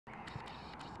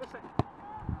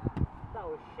That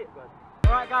was shit, man.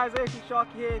 Alright guys, Egin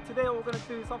Sharky here. Today we're going to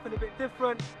do something a bit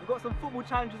different. We've got some football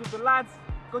challenges with the lads.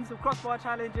 Gone some crossbar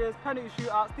challenges, penalty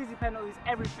shootouts, dizzy penalties,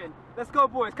 everything. Let's go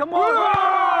boys, come on!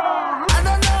 I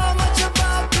don't know much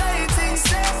about playing things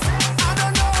safe. I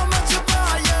don't know much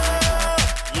about you.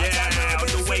 Yeah, on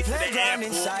the way to the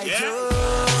airport. Yeah.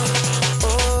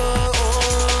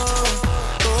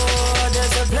 Oh,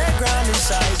 there's a playground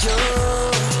inside you.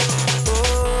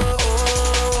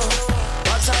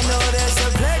 But I know there's a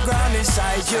playground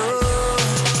inside you.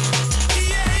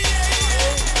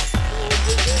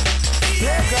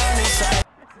 Playground inside.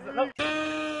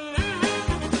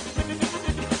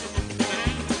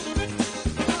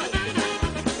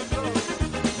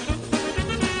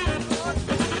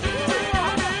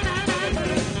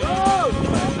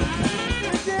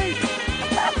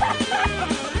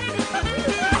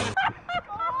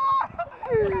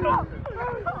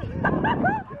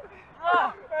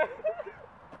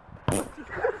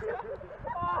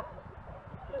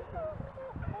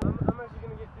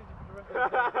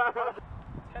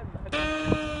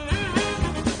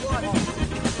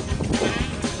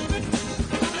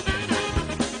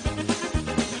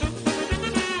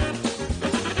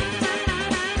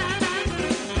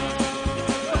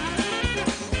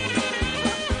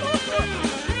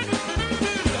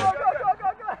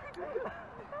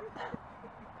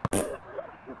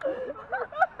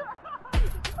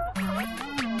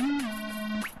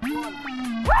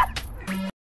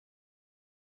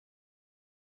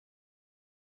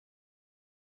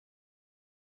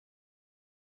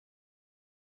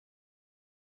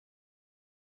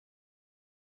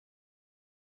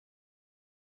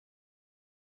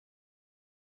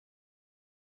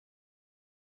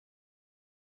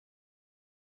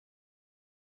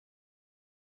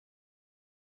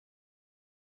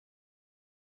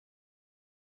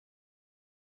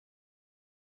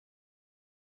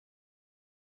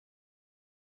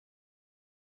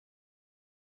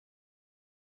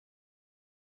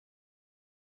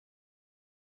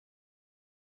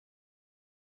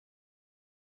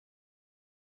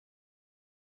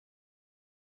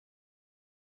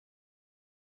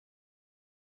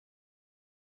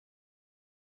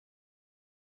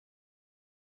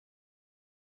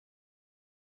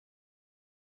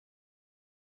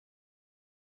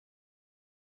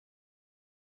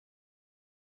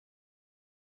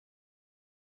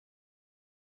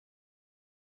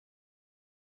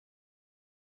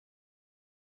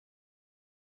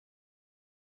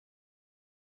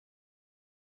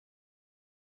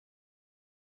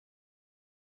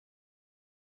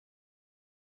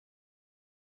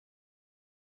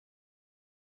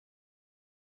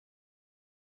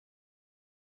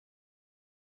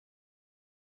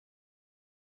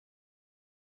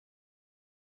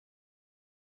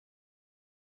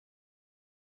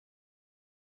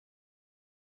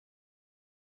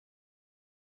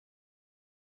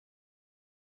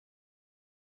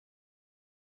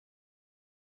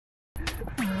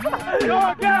 Go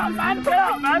on, get up, man! Get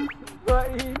up, man!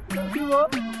 30, 2 more.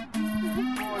 40,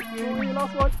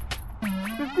 last one.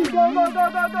 50, go, go, go,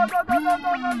 go, go, go, go, go,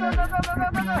 go, go, go, go,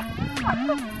 go, go.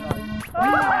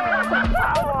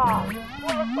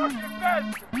 What a fucking mess!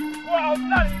 What a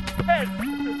bloody mess!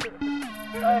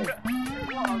 Hey.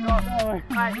 Oh god.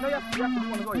 Hey, you know you have to do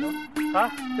one as well, you know? Huh?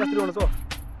 You have to do one as well.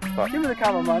 Fuck. Give me the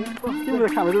camera, man. Give me the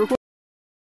camera. Do record.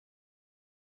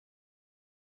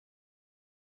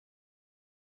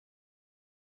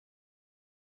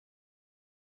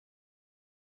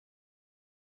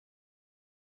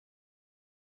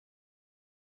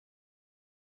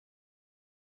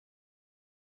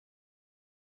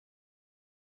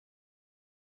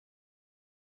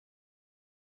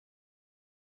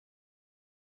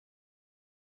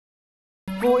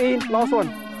 14, last one.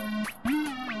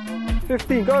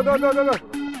 15, go, go, go, go, go.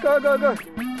 Go, go, go. Go.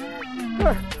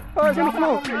 Oh, it's on the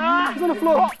floor. It's on the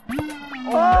floor.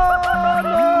 Oh,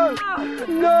 no.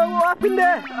 No, what happened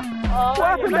there? What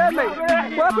happened there, mate?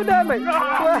 What happened there, mate?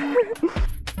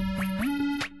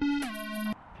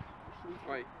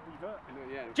 Wait.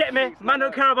 Jetmir, man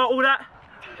don't care about all that.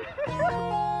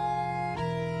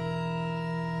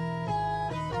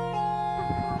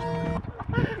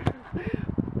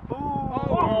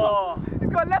 Oh. He's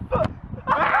got left foot.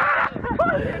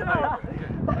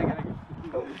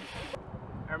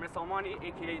 Hermes Salmani,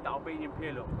 aka the Albanian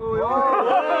Pirlo.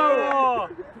 Oh.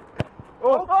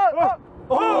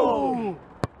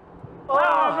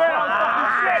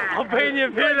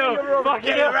 Albanian Pirlo.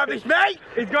 Fucking rubbish, mate.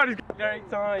 He's got his Very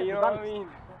tiny, you know what I mean?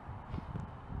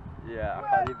 Yeah, I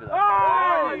can't leave it that.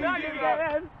 Oh, now you get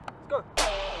it. Let's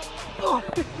go.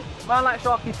 Man like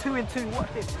Sharky, 2 in 2.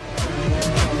 Watch this.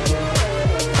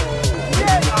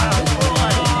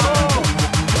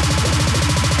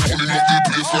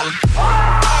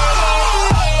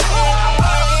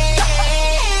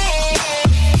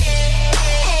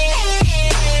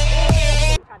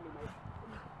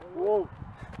 Whoa.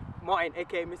 Martin,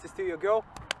 aka Mr. Steal Your Girl.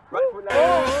 Right foot line.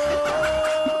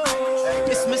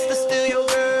 It's Mr. Steal Your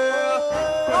Girl.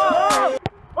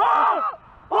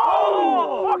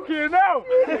 Fucking hell!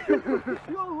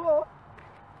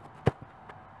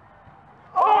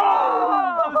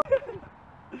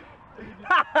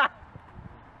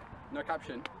 No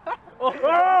caption.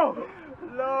 Oh!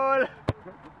 Lol!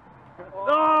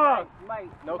 Oh!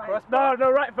 Mate. No cross. No,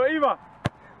 no right foot either.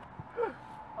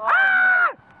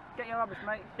 Get your rubbish,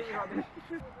 mate. Get your rubbish.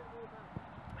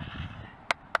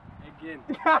 Again.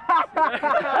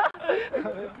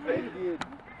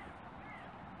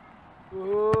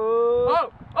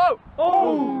 Oh! Oh!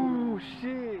 Oh!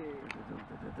 Shit!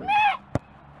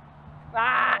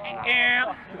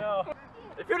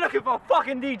 If you're looking for a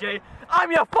fucking DJ,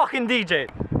 I'm your fucking DJ.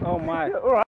 Oh my.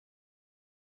 Alright.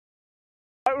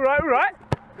 Right.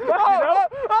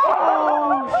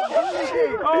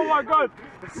 Oh my god.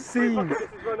 Scene. This is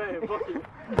my name, Bucky.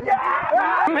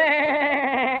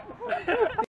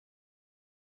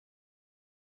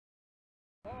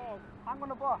 Hang on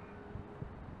the bar.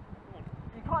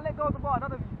 You can't let go of the bar,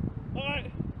 none of you.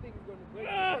 Alright.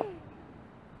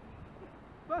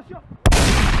 First shot.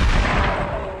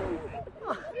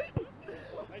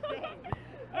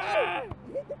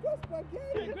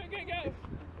 Get.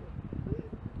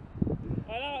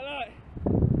 Alright.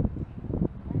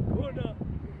 Corner.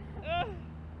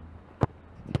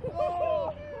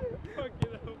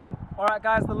 Alright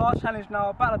guys, the last challenge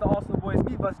now, Battle of the Arsenal boys,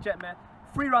 me vs Jetmir.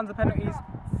 3 rounds of penalties,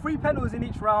 3 penalties in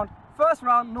each round. First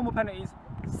round, normal penalties.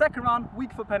 Second round,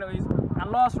 weak foot penalties.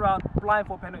 And last round, blind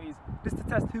foot penalties. This to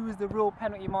test who is the real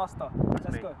penalty master.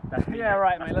 Let's go. Yeah,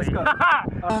 right mate, let's go.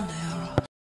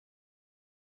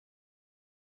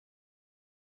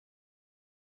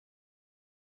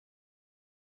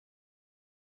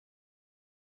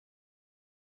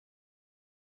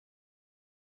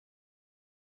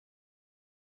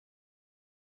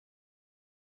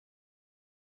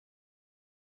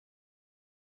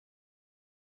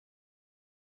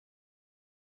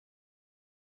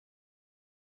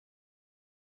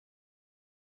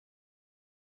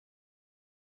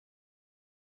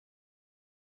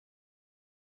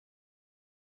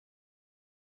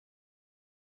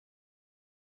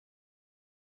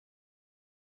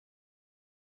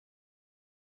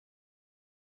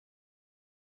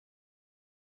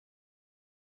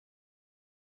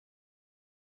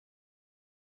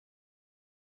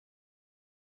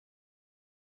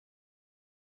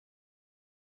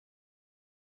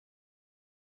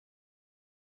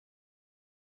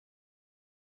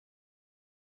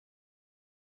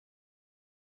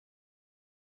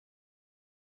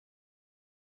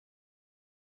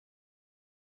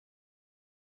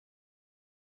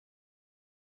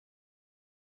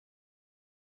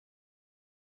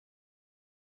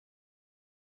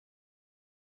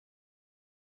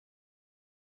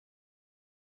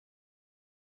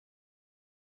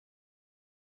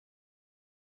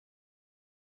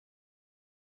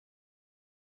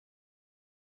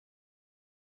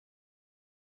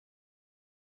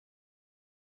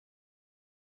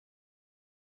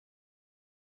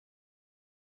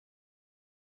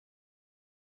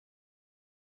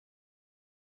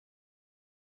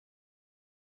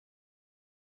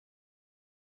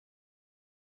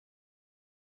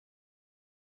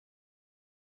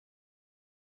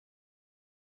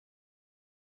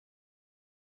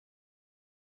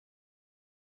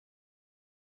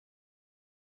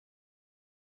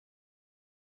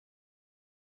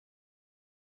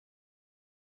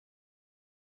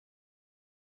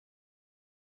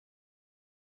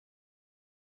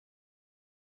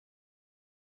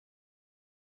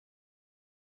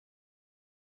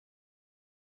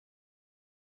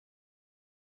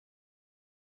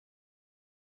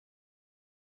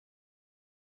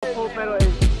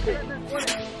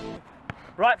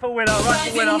 Right for winner, right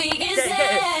for winner. Get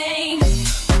it.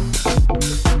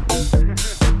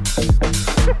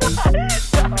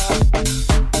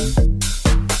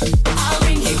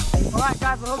 Alright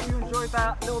guys, I hope you enjoyed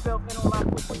that little bit of In All Life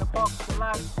Footy In The Park with the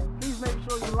lads. Please make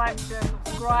sure you like, share,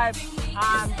 subscribe, and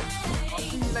I'll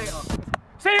see you later.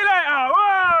 See you later.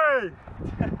 Whoa!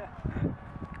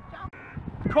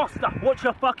 Costa, watch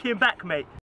your fucking back, mate.